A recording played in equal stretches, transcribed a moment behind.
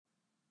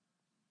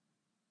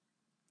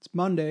It's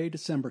Monday,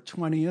 December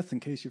 20th, in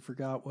case you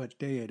forgot what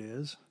day it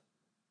is.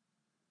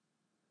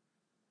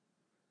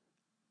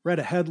 Read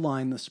a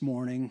headline this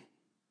morning.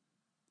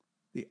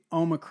 The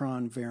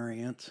Omicron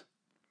variant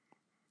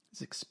is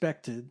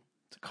expected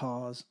to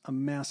cause a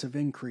massive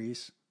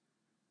increase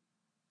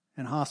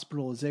in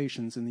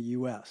hospitalizations in the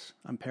U.S.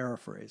 I'm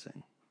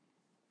paraphrasing.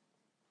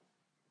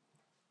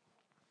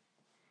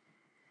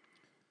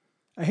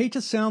 I hate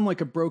to sound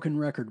like a broken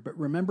record, but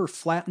remember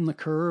Flatten the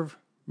Curve?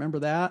 Remember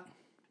that?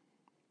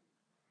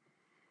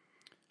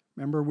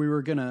 Remember we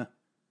were gonna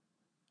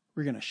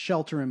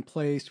shelter in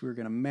place, we were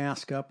gonna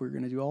mask up, we were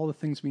gonna do all the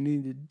things we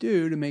needed to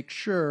do to make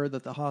sure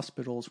that the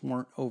hospitals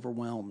weren't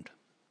overwhelmed.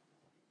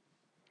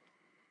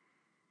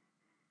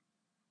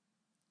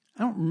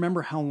 I don't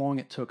remember how long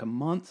it took, a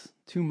month,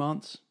 2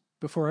 months,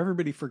 before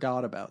everybody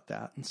forgot about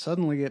that. And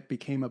suddenly it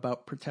became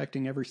about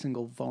protecting every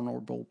single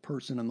vulnerable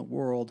person in the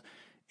world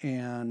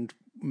and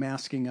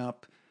masking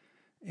up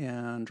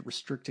and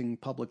restricting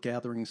public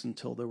gatherings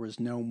until there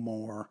was no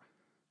more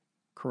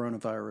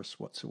coronavirus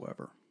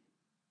whatsoever.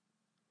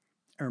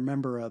 I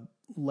remember a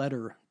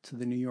letter to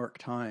the New York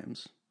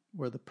Times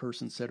where the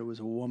person said it was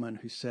a woman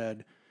who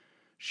said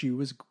she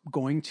was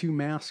going to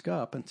mask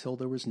up until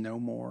there was no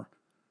more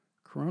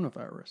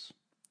coronavirus.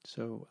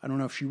 So I don't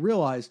know if she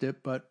realized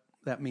it, but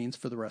that means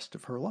for the rest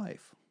of her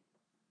life.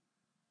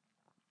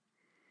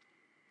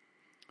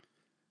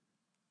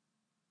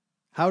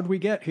 How'd we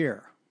get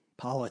here?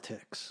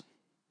 Politics.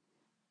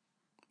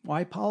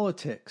 Why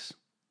politics?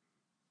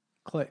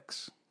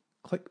 Clicks.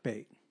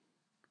 Clickbait.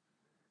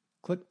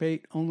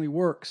 Clickbait only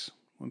works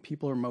when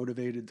people are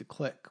motivated to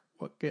click.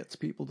 What gets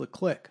people to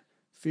click?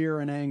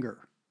 Fear and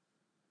anger.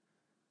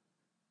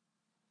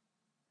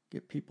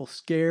 Get people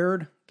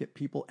scared, get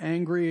people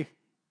angry.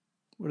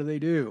 What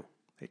do?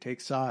 They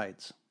take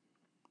sides.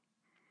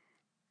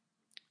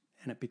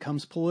 And it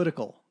becomes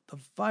political. The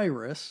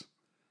virus,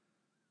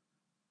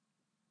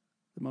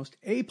 the most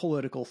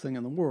apolitical thing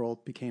in the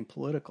world, became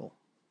political.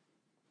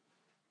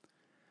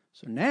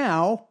 So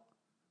now,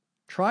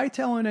 try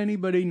telling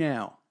anybody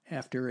now,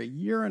 after a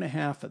year and a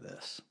half of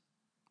this,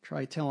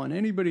 try telling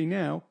anybody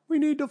now, we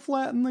need to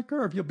flatten the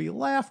curve. You'll be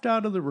laughed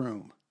out of the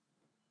room.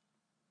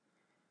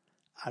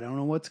 I don't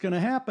know what's going to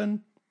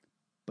happen,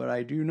 but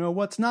I do know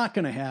what's not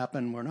going to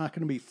happen. We're not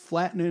going to be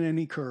flattening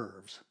any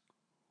curves.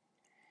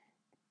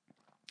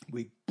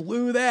 We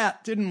blew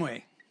that, didn't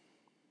we?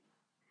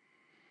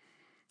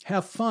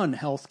 Have fun,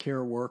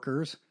 healthcare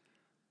workers.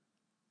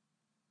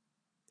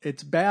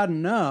 It's bad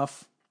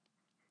enough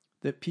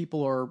that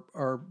people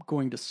are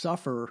going to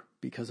suffer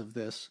because of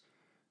this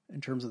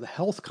in terms of the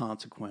health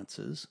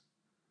consequences.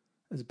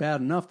 It's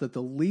bad enough that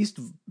the least,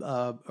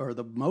 or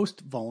the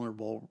most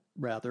vulnerable,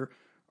 rather,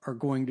 are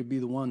going to be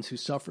the ones who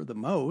suffer the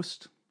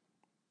most.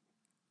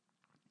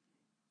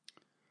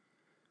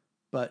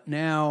 But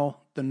now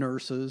the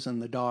nurses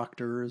and the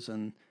doctors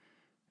and,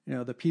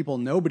 the people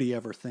nobody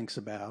ever thinks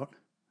about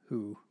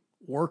who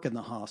work in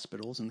the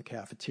hospitals and the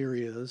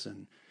cafeterias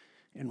and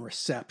in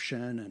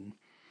reception and,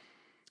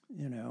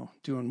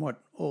 doing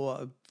what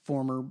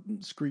former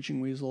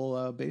Screeching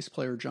Weasel bass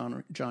player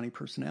Johnny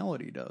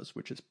Personality does,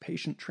 which is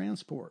patient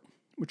transport,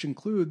 which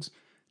includes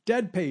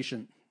dead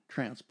patient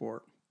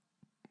transport.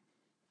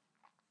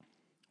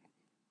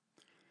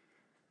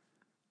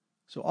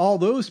 So all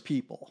those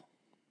people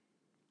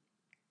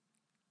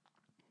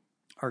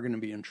are going to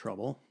be in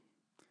trouble.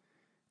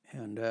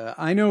 And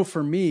I know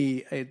for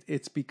me,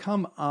 it's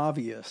become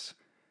obvious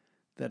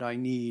that I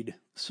need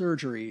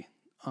surgery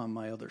on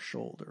my other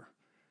shoulder.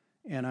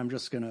 And I'm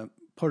just going to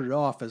put it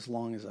off as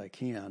long as I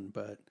can.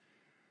 But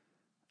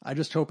I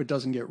just hope it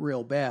doesn't get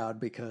real bad,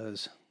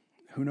 because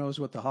who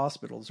knows what the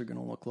hospitals are going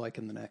to look like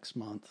in the next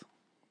month.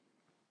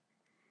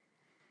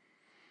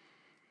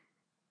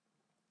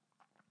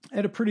 I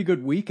had a pretty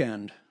good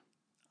weekend.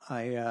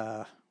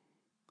 I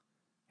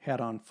had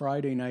on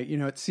Friday night. It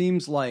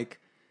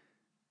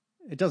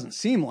doesn't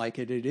seem like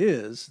it. It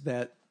is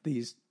that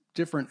these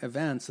different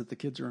events that the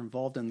kids are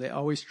involved in, they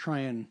always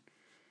try and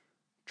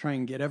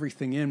get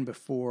everything in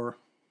before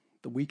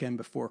the weekend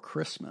before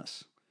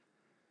Christmas.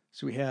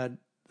 So we had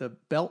the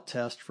belt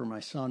test for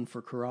my son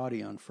for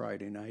karate on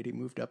Friday night. He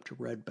moved up to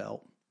red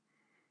belt.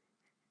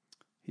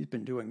 He's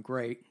been doing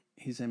great.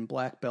 He's in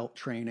black belt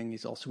training.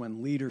 He's also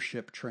in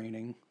leadership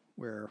training,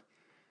 where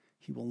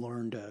he will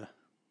learn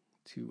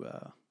to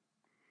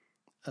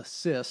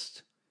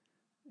assist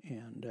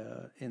and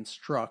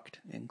instruct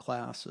in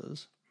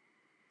classes.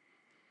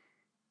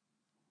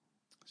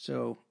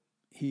 So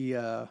he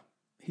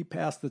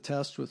passed the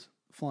test with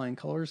flying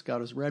colors,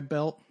 got his red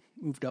belt,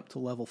 moved up to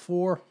level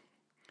 4.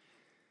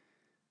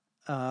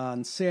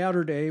 On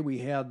Saturday, we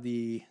had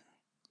the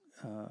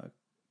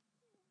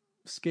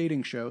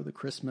skating show, the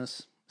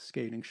Christmas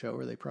skating show,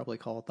 or they probably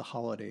call it the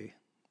holiday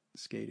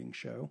skating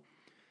show.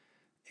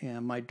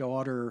 And my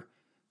daughter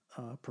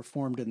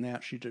performed in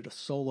that. She did a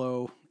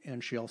solo,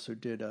 and she also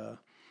did I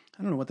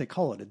don't know what they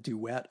call it, a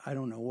duet. I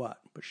don't know what,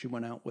 but she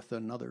went out with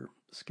another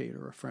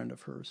skater, a friend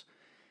of hers.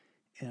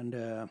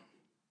 And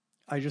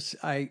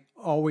I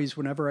always,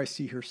 whenever I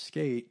see her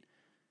skate,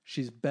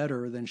 she's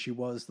better than she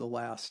was the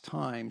last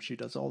time. She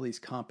does all these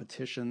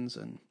competitions,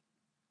 and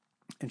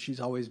she's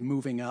always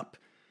moving up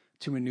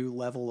to a new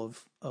level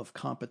of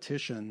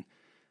competition.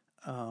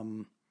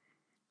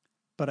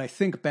 But I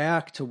think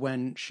back to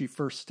when she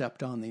first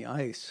stepped on the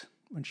ice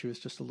when she was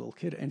just a little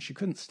kid, and she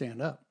couldn't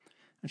stand up,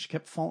 and she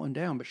kept falling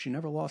down, but she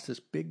never lost this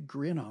big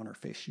grin on her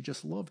face. She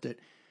just loved it,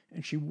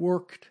 and she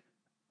worked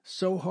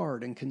so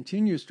hard and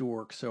continues to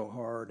work so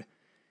hard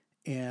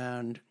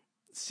and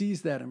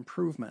sees that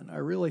improvement. I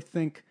really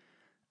think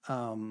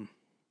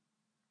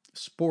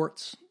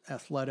sports,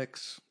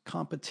 athletics,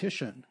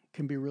 competition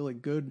can be really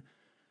good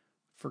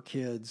for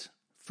kids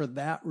for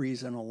that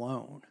reason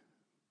alone,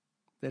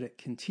 that it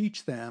can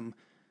teach them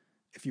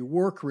if you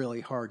work really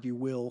hard, you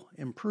will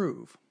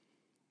improve.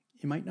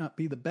 You might not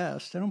be the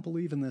best. I don't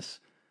believe in this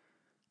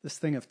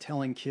thing of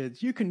telling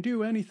kids, you can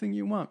do anything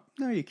you want.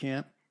 No, you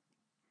can't.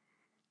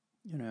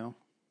 You know,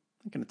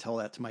 I'm going to tell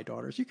that to my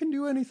daughters. You can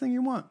do anything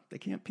you want. They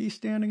can't pee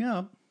standing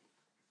up.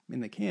 I mean,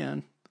 they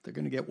can, but they're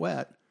going to get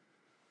wet.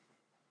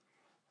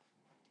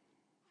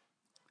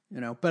 You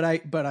know, but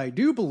I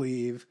do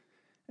believe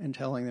in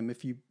telling them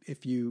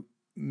if you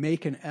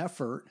make an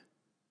effort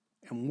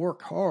and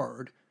work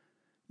hard,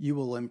 you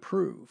will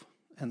improve.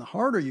 And the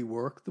harder you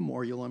work, the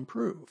more you'll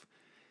improve.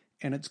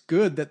 And it's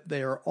good that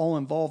they are all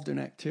involved in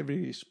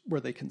activities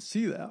where they can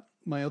see that.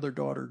 My other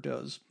daughter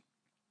does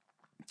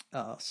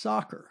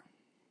soccer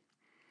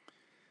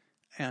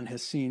and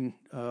has seen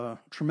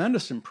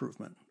tremendous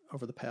improvement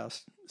over the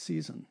past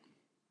season.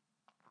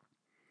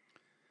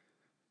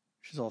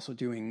 She's also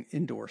doing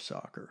indoor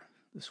soccer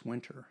this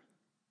winter.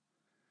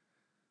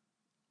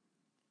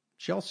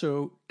 She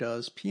also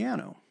does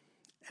piano,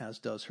 as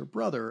does her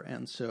brother.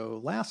 And so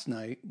last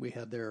night we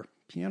had their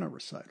piano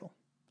recital.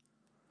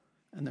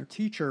 And their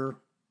teacher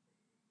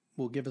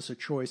will give us a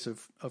choice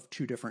of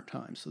 2 different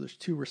times. So there's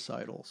 2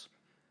 recitals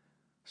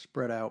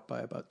spread out by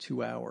about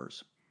 2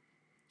 hours.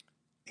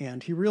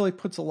 And he really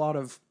puts a lot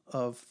of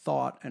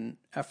thought and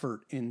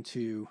effort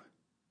into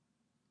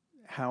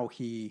how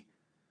he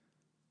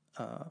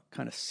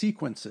kind of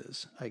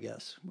sequences, I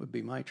guess would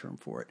be my term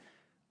for it,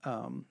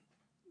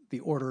 the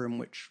order in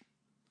which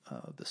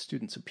the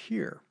students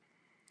appear.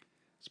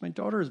 So my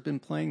daughter has been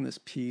playing this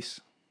piece.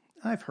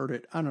 I've heard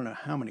it, I don't know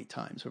how many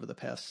times over the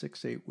past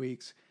 6-8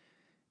 weeks.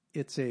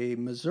 It's a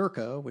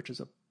mazurka, which is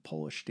a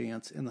Polish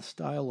dance in the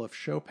style of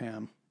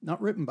Chopin,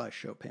 not written by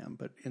Chopin,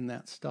 but in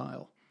that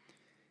style.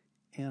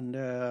 And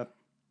the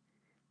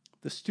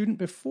student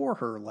before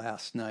her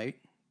last night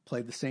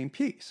played the same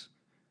piece.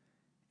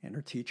 And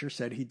her teacher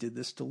said he did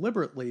this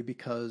deliberately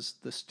because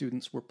the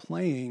students were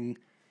playing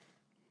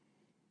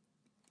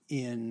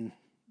in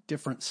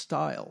different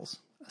styles,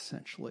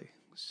 essentially.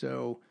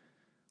 So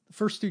the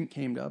first student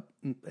came up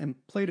and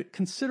played it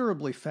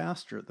considerably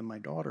faster than my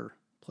daughter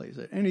plays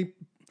it. And he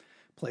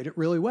played it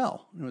really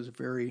well. It was a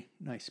very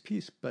nice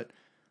piece. But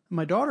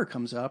my daughter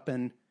comes up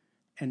and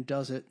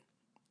does it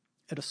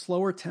at a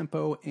slower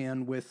tempo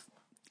and with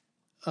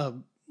a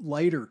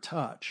lighter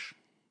touch.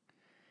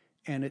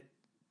 And it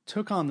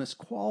took on this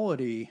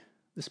quality,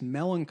 this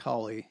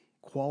melancholy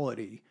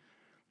quality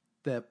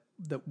that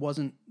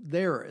wasn't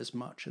there as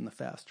much in the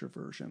faster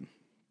version.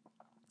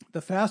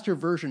 The faster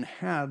version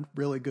had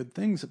really good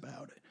things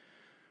about it.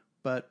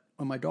 But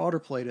when my daughter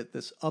played it,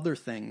 this other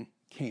thing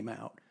came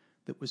out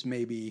that was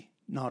maybe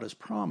not as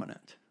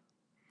prominent.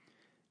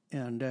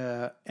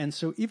 And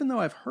so even though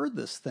I've heard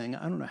this thing,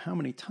 I don't know how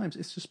many times,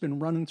 it's just been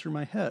running through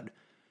my head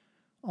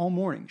all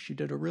morning. She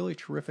did a really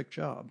terrific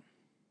job.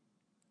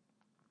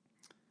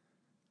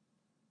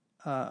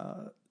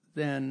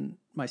 Then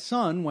my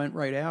son went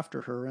right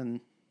after her,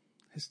 and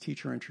his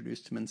teacher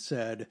introduced him and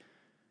said,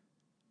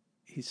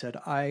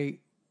 I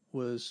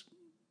was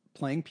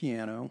playing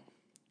piano,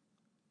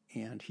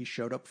 and he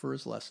showed up for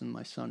his lesson,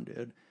 my son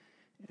did,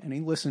 and he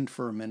listened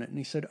for a minute, and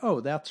he said,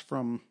 oh, that's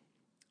from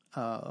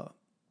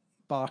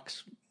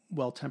Bach's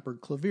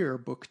Well-Tempered Clavier,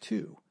 Book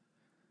 2.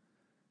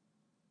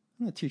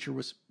 And the teacher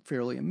was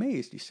fairly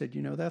amazed. He said,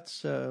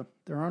 that's there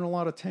aren't a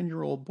lot of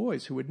 10-year-old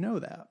boys who would know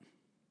that.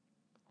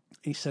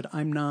 He said,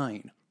 I'm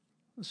 9.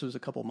 This was a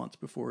couple months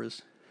before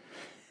his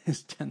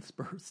 10th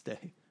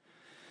birthday.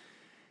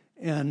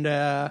 And,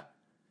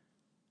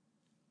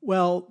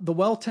 well, the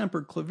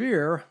Well-Tempered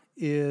Clavier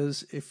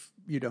is, if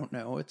you don't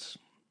know, it's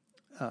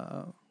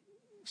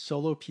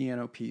solo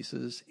piano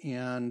pieces.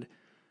 And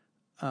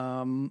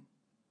I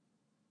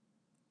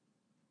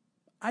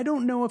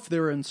don't know if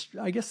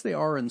I guess they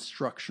are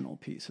instructional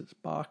pieces.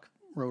 Bach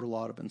wrote a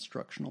lot of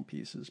instructional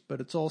pieces, but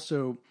it's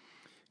also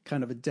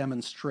kind of a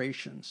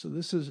demonstration. So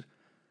this is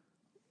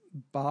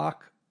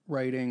Bach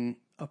writing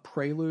a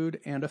prelude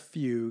and a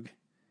fugue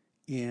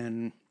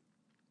in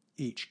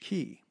each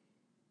key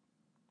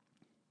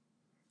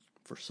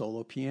for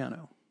solo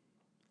piano.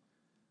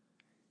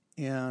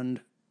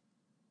 And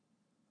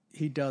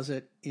he does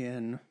it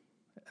in,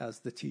 as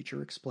the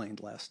teacher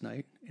explained last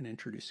night in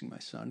introducing my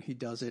son, he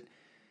does it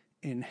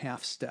in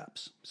half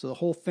steps. So the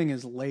whole thing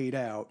is laid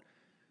out,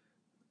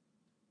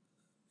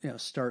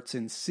 starts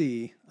in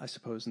C, I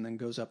suppose, and then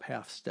goes up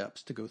half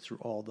steps to go through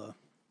all the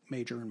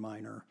major and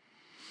minor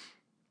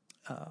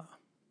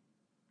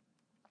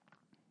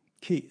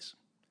keys.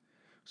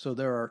 So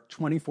there are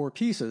 24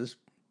 pieces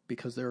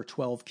because there are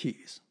 12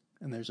 keys,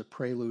 and there's a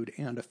prelude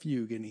and a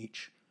fugue in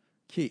each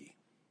key.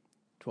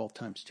 12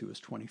 times 2 is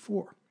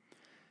 24.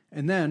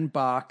 And then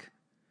Bach,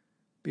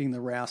 being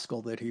the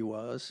rascal that he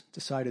was,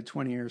 decided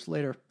 20 years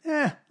later,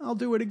 I'll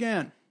do it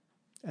again.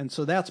 And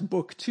so that's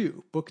book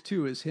 2. Book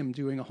 2 is him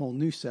doing a whole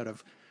new set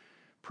of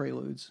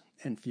preludes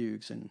and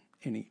fugues in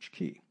each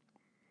key.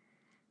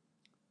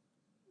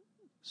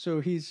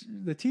 So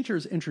the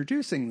teacher's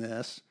introducing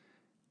this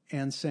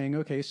and saying,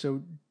 okay,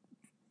 so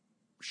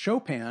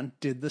Chopin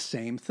did the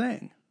same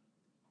thing.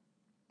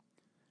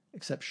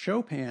 Except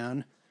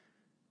Chopin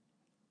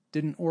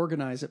didn't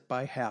organize it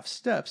by half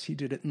steps. He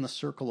did it in the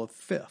circle of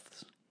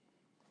fifths.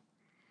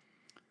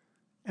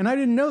 And I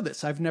didn't know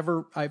this.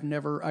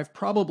 I've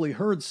probably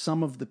heard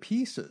some of the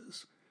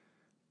pieces,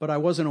 but I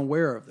wasn't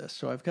aware of this.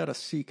 So I've got to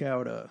seek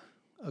out a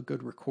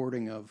good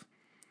recording of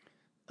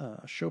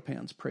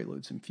Chopin's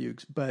preludes and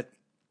fugues.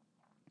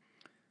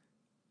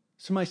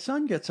 So my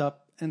son gets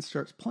up and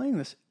starts playing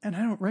this, and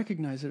I don't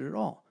recognize it at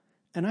all.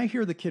 And I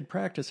hear the kid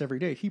practice every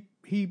day.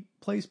 He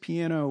plays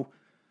piano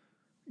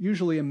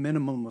usually a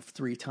minimum of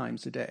 3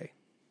 times a day.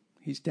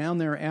 He's down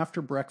there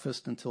after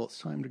breakfast until it's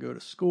time to go to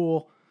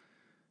school.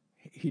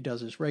 He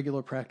does his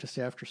regular practice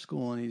after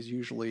school, and he's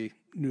usually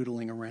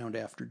noodling around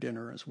after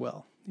dinner as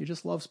well. He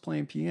just loves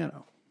playing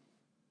piano.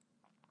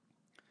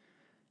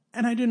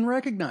 And I didn't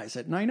recognize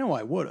it, and I know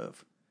I would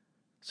have.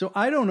 So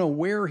I don't know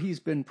where he's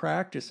been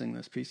practicing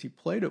this piece. He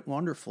played it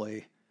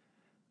wonderfully.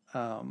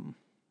 And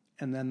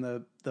then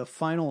the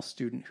final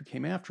student who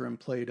came after him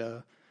played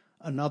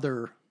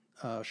another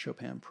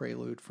Chopin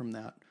prelude from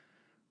that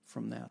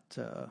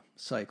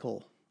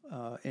cycle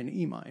in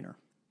E minor.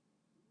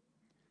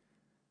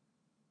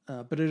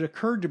 But it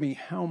occurred to me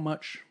how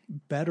much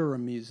better a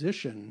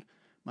musician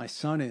my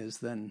son is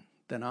than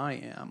I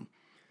am.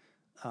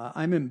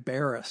 I'm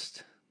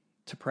embarrassed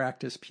to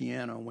practice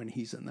piano when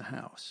he's in the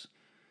house.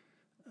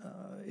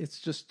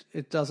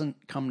 It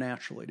doesn't come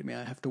naturally to me.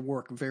 I have to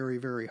work very,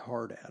 very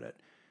hard at it.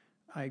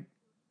 I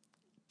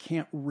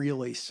can't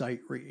really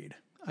sight read.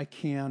 I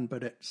can,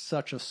 but at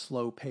such a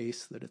slow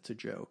pace that it's a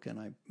joke, and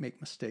I make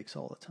mistakes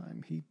all the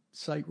time. He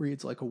sight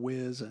reads like a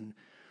whiz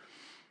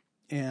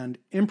and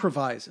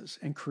improvises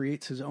and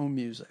creates his own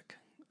music.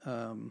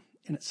 And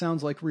it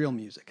sounds like real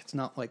music. It's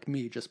not like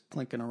me just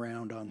plinking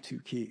around on 2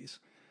 keys.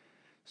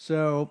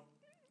 So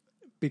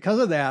because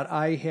of that,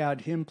 I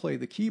had him play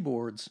the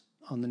keyboards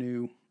on the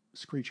new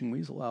Screeching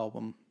Weasel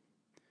album.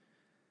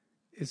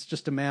 It's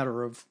just a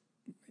matter of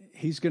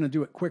he's going to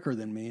do it quicker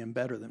than me and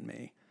better than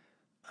me.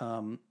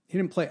 He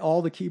didn't play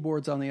all the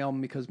keyboards on the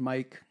album because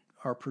Mike,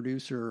 our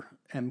producer,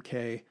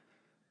 MK,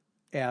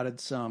 added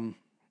some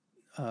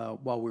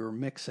while we were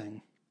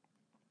mixing.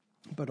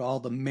 But all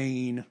the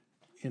main,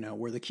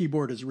 where the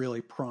keyboard is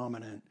really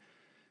prominent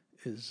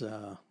is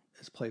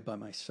played by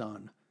my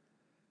son,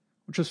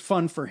 which was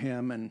fun for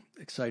him and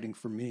exciting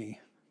for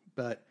me.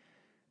 But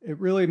it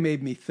really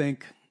made me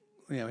think,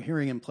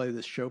 hearing him play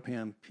this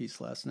Chopin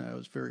piece last night, I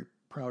was very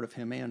proud of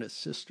him and his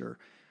sister.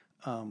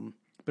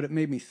 But it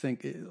made me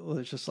think,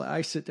 it's just like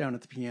I sit down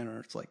at the piano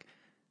and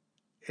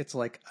it's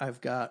like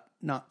I've got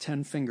not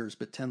 10 fingers,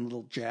 but 10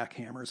 little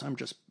jackhammers. I'm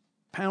just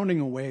pounding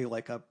away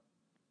like a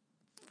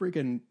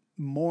friggin'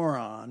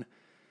 moron,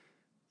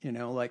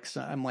 like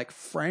I'm like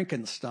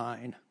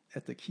Frankenstein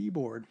at the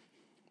keyboard.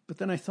 But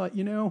then I thought,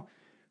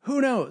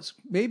 who knows?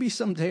 Maybe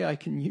someday I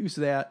can use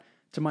that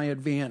to my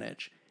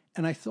advantage.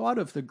 And I thought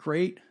of the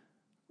great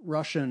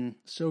Russian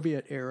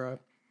Soviet era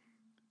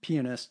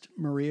pianist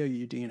Maria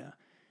Yudina.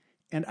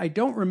 And I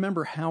don't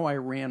remember how I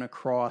ran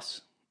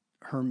across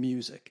her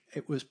music.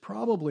 It was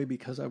probably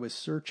because I was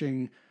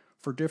searching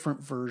for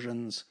different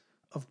versions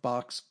of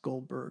Bach's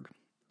Goldberg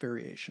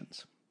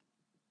variations.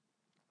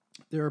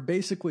 There are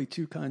basically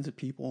 2 kinds of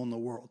people in the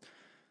world.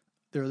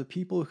 There are the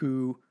people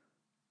who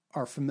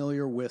are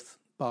familiar with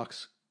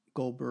Bach's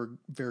Goldberg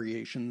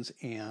variations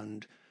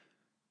and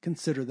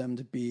consider them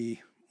to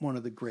be one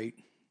of the great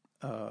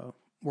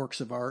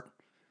works of art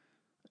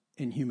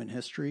in human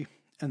history.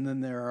 And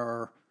then there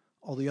are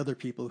all the other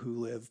people who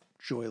live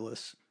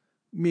joyless,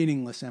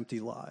 meaningless,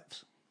 empty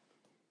lives.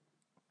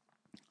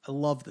 I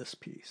love this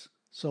piece,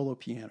 solo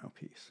piano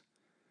piece.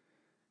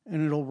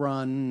 And it'll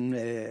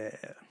run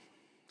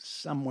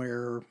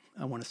somewhere,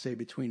 I want to say,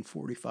 between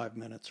 45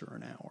 minutes or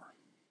an hour.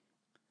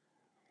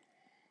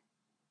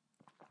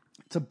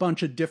 It's a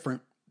bunch of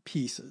different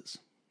pieces,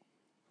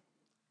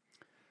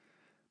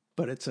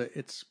 but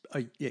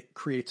it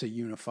creates a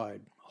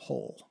unified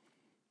whole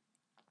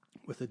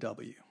with a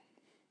W.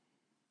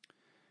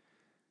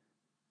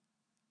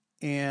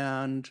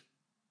 And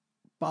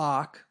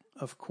Bach,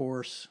 of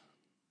course,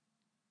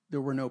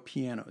 there were no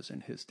pianos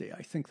in his day.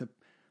 I think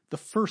the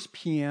first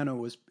piano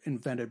was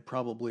invented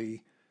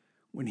probably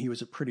when he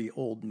was a pretty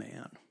old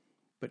man,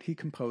 but he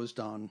composed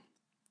on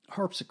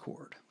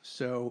harpsichord.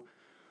 So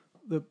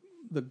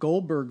the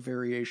Goldberg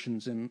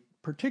variations in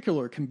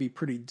particular can be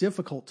pretty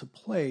difficult to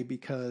play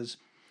because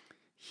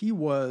he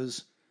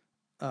was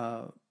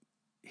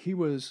he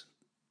was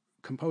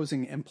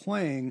composing and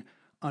playing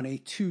on a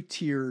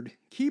 2-tiered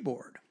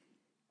keyboard.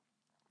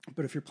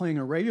 But if you're playing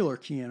a regular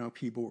piano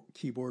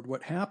keyboard,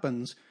 what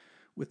happens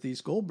with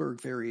these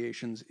Goldberg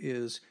variations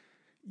is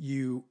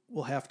you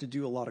will have to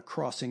do a lot of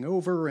crossing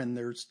over, and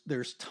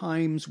there's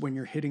times when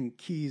you're hitting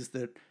keys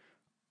that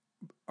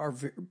are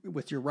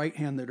with your right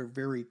hand that are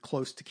very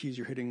close to keys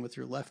you're hitting with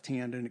your left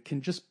hand, and it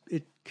can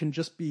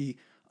just be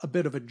a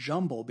bit of a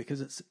jumble because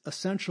it's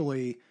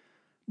essentially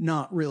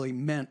not really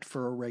meant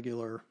for a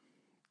regular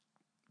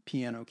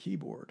piano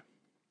keyboard.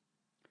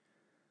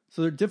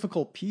 So they're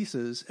difficult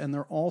pieces, and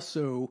they're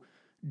also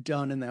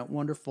done in that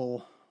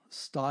wonderful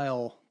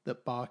style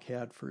that Bach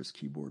had for his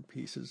keyboard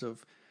pieces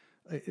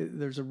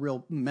there's a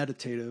real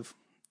meditative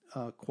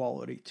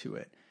quality to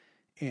it.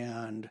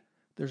 And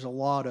there's a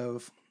lot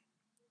of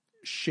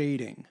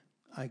shading,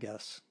 I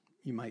guess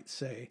you might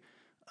say.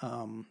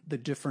 The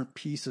different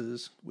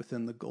pieces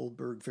within the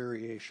Goldberg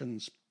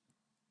variations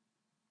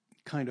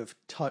kind of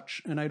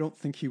touch, and I don't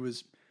think he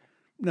was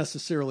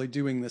necessarily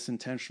doing this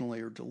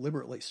intentionally or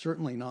deliberately,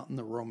 certainly not in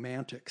the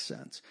romantic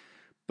sense,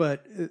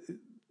 but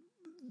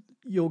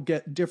you'll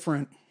get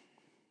different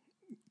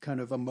kind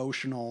of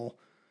emotional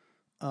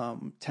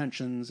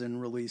tensions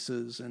and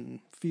releases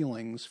and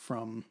feelings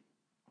from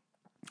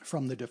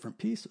the different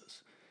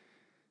pieces.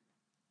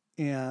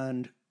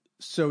 And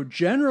so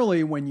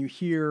generally when you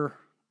hear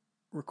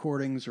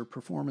recordings or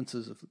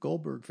performances of the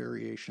Goldberg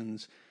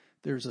variations,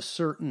 there's a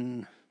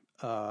certain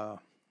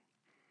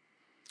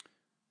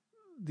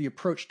the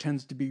approach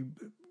tends to be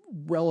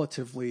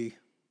relatively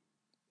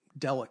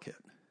delicate.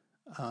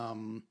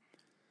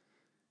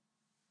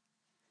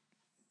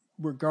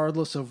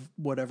 Regardless of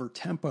whatever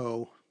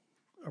tempo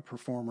a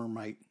performer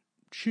might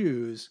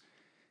choose,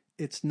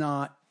 it's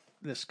not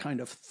this kind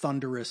of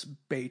thunderous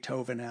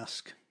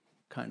Beethoven-esque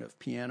kind of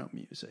piano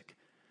music.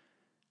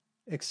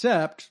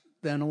 Except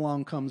then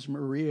along comes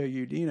Maria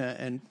Udina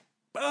and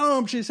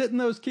boom, she's hitting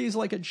those keys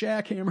like a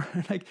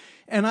jackhammer.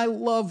 And I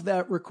love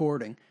that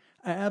recording.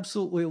 I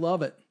absolutely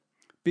love it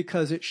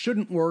because it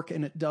shouldn't work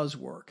and it does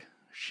work.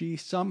 She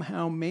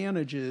somehow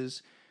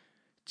manages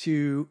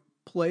to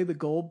play the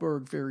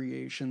Goldberg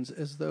variations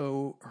as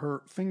though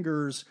her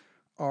fingers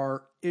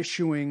are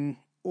issuing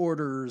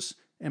orders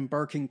and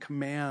barking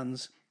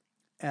commands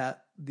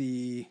at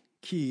the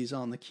keys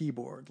on the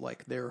keyboard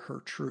like they're her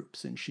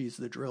troops and she's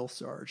the drill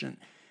sergeant.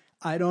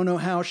 I don't know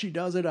how she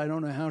does it. I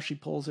don't know how she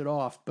pulls it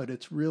off, but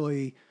it's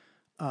really,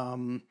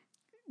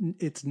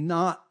 it's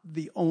not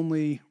the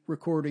only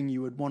recording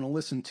you would want to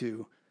listen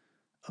to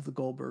of the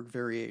Goldberg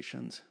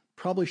variations.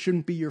 Probably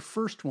shouldn't be your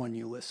first one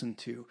you listen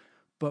to,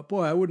 but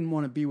boy, I wouldn't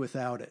want to be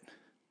without it.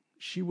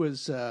 She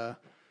was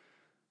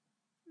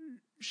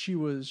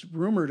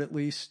rumored at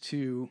least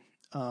to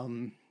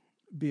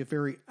be a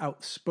very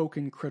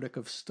outspoken critic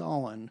of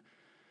Stalin,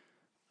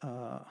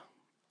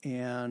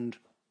 and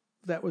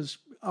that was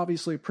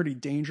obviously a pretty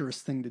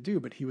dangerous thing to do,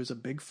 but he was a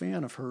big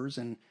fan of hers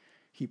and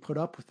he put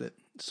up with it,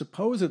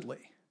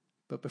 supposedly.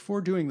 But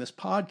before doing this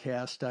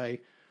podcast, I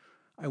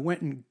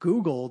went and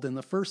Googled, and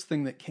the first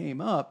thing that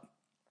came up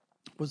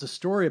was a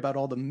story about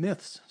all the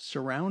myths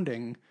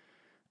surrounding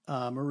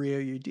Maria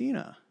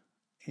Udina,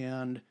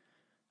 and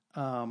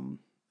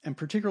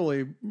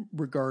particularly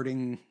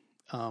regarding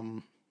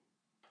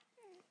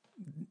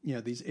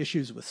these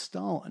issues with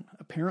Stalin.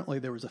 Apparently,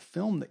 there was a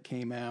film that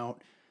came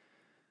out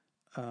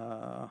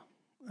a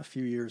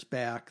few years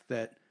back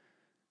that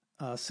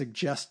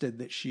suggested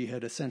that she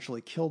had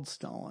essentially killed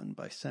Stalin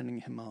by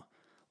sending him a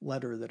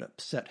letter that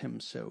upset him,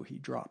 so he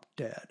dropped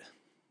dead,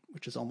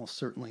 which is almost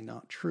certainly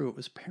not true. It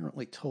was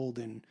apparently told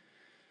in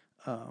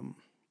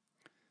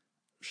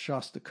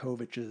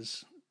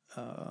Shostakovich's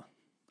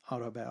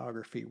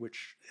autobiography,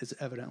 which is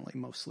evidently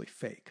mostly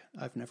fake.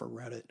 I've never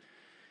read it.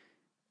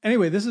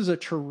 Anyway, this is a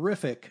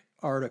terrific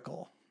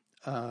article.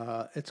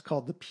 It's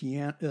called The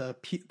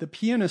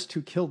Pianist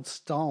Who Killed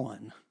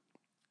Stalin,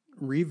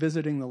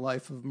 Revisiting the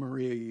Life of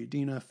Maria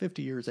Udina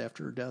 50 years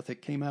after her death.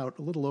 It came out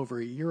a little over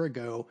a year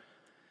ago.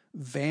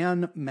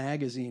 Van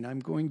Magazine. I'm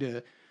going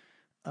to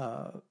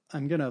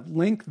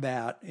link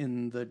that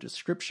in the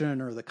description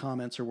or the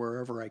comments or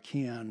wherever I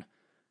can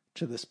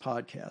to this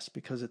podcast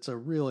because it's a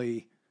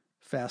really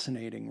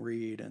fascinating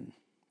read, and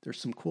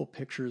there's some cool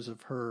pictures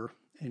of her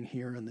in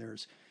here, and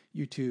there's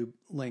YouTube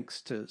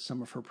links to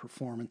some of her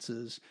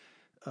performances.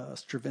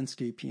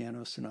 Stravinsky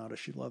Piano Sonata.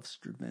 She loves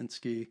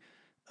Stravinsky.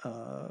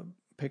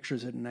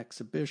 Pictures at an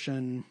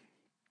exhibition.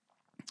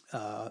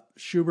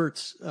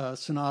 Schubert's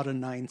Sonata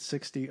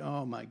 960.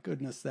 Oh my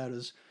goodness, that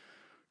is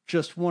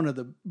just one of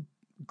the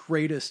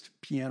greatest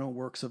piano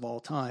works of all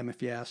time,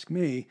 if you ask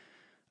me.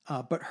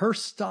 But her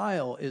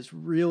style is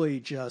really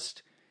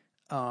just,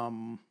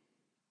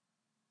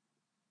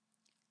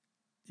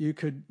 you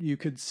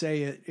could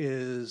say it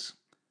is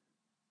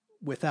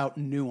without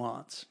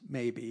nuance,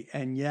 maybe,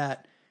 and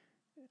yet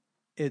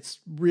it's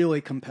really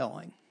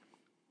compelling.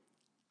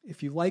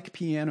 If you like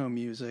piano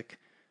music,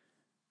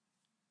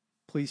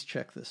 please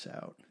check this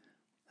out.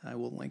 I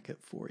will link it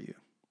for you.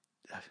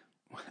 I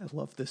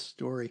love this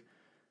story.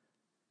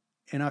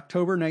 In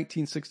October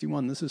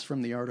 1961, this is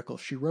from the article,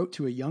 she wrote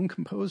to a young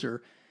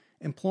composer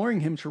imploring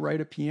him to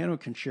write a piano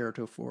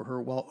concerto for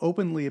her while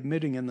openly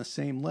admitting in the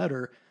same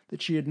letter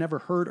that she had never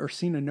heard or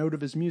seen a note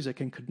of his music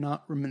and could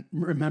not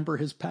remember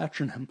his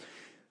patronym.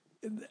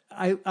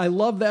 I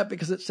love that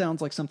because it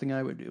sounds like something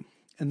I would do.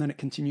 And then it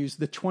continues,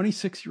 the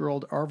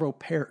 26-year-old Arvo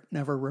Pärt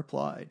never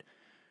replied.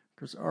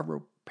 Because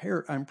Arvo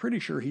Pärt, I'm pretty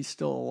sure he's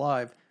still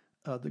alive,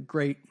 the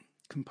great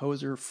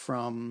composer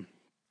from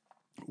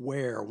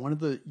where? One of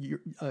the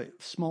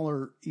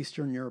smaller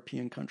Eastern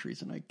European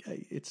countries, and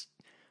it's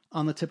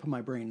on the tip of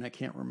my brain, and I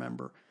can't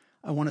remember.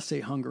 I want to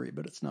say Hungary,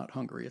 but it's not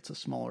Hungary. It's a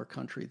smaller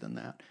country than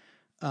that.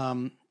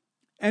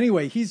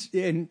 Anyway, he's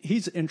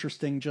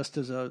interesting just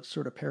as a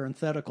sort of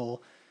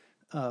parenthetical,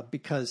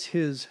 because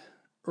his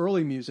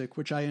early music,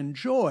 which I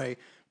enjoy,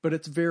 but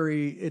it's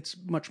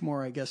much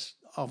more, I guess,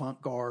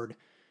 avant-garde.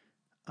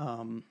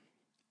 And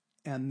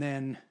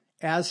then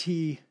as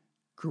he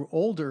grew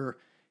older,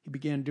 he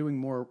began doing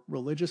more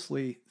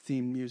religiously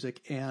themed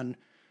music and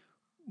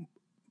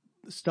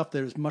stuff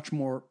that is much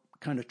more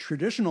kind of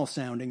traditional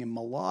sounding and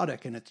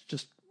melodic. And it's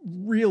just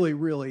really,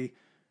 really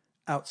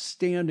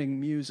outstanding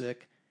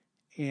music.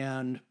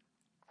 And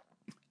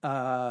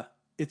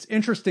it's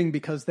interesting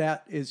because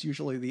that is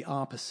usually the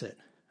opposite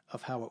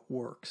of how it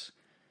works.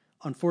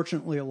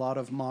 Unfortunately, a lot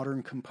of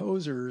modern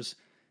composers,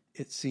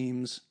 it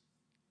seems,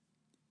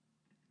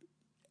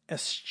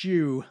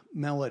 eschew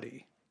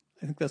melody.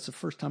 I think that's the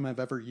first time I've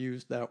ever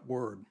used that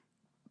word,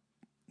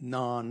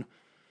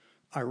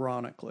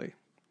 non-ironically.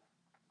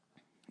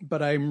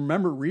 But I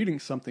remember reading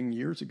something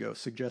years ago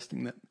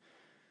suggesting that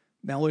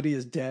melody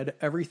is dead.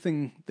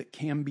 Everything that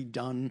can be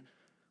done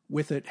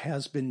with it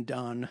has been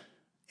done,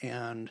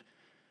 and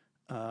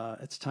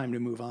it's time to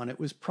move on. It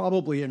was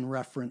probably in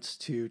reference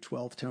to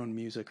 12-tone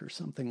music or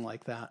something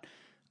like that.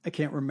 I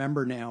can't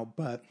remember now,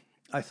 but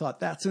I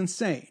thought that's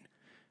insane.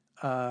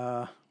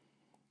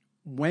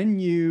 When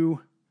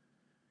you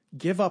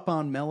give up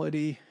on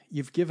melody,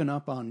 you've given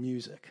up on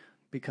music,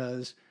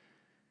 because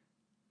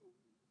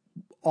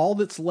all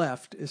that's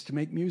left is to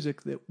make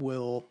music that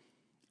will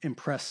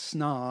impress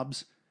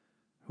snobs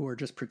who are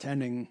just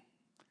pretending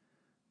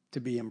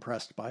to be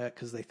impressed by it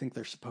because they think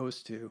they're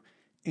supposed to,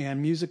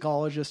 and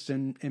musicologists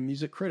and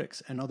music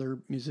critics and other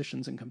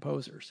musicians and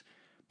composers.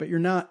 But you're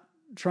not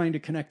trying to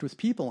connect with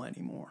people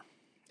anymore.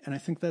 And I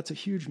think that's a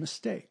huge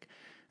mistake.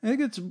 I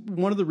think it's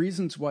one of the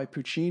reasons why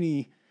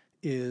Puccini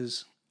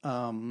is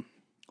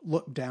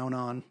looked down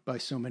on by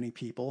so many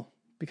people,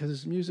 because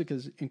his music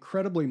is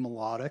incredibly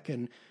melodic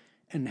and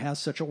has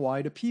such a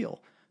wide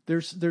appeal.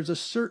 There's a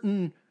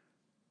certain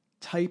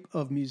type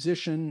of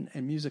musician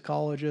and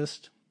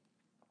musicologist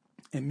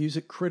and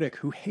music critic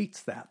who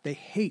hates that. They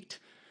hate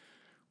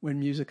when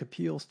music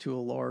appeals to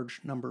a large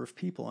number of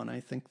people, and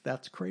I think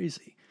that's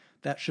crazy.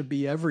 That should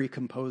be every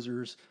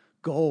composer's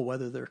goal,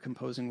 whether they're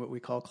composing what we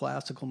call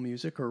classical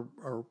music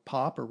or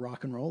pop or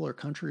rock and roll or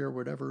country or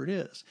whatever it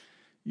is.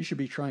 You should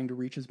be trying to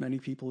reach as many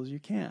people as you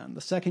can.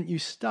 The second you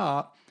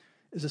stop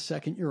is the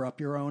second you're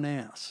up your own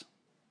ass.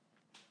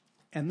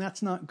 And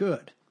that's not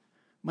good.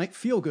 Might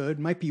feel good,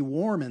 might be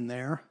warm in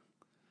there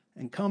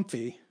and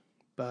comfy,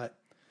 but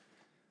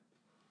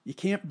you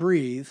can't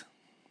breathe.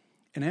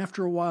 And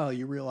after a while,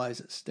 you realize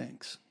it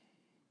stinks.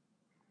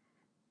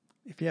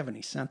 If you have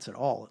any sense at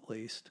all, at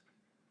least.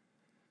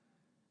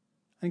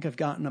 I think I've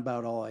gotten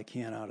about all I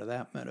can out of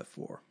that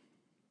metaphor.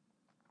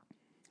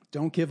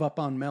 Don't give up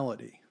on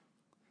melody.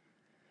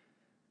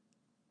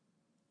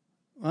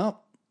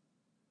 Well,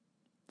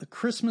 the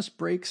Christmas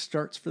break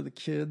starts for the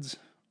kids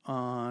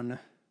on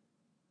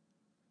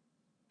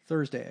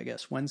Thursday, I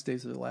guess.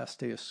 Wednesday's the last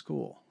day of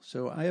school.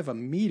 So I have a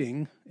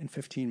meeting in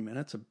 15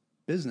 minutes, a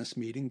business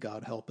meeting,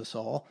 God help us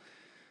all.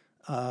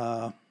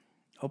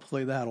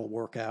 Hopefully that'll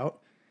work out.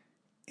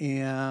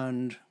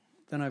 And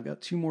then I've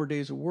got 2 more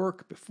days of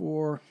work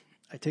before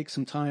I take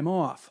some time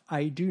off.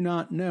 I do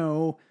not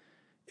know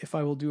if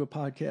I will do a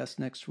podcast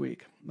next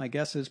week. My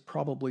guess is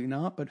probably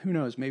not, but who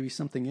knows? Maybe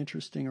something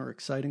interesting or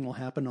exciting will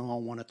happen and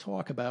I'll want to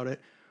talk about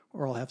it,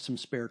 or I'll have some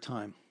spare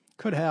time.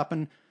 Could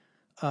happen,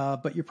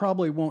 but you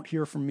probably won't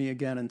hear from me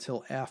again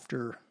until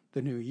after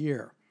the new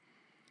year.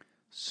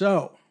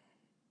 So,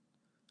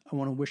 I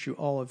want to wish you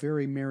all a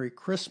very Merry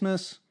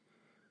Christmas,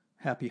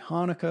 Happy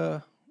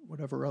Hanukkah,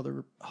 whatever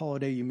other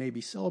holiday you may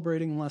be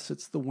celebrating, unless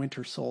it's the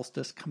winter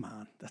solstice. Come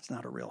on, that's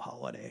not a real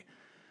holiday.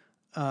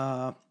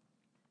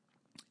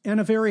 And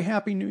a very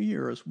happy new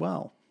year as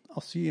well.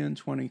 I'll see you in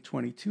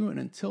 2022, and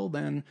until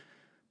then,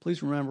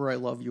 please remember I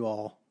love you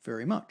all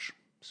very much.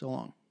 So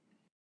long.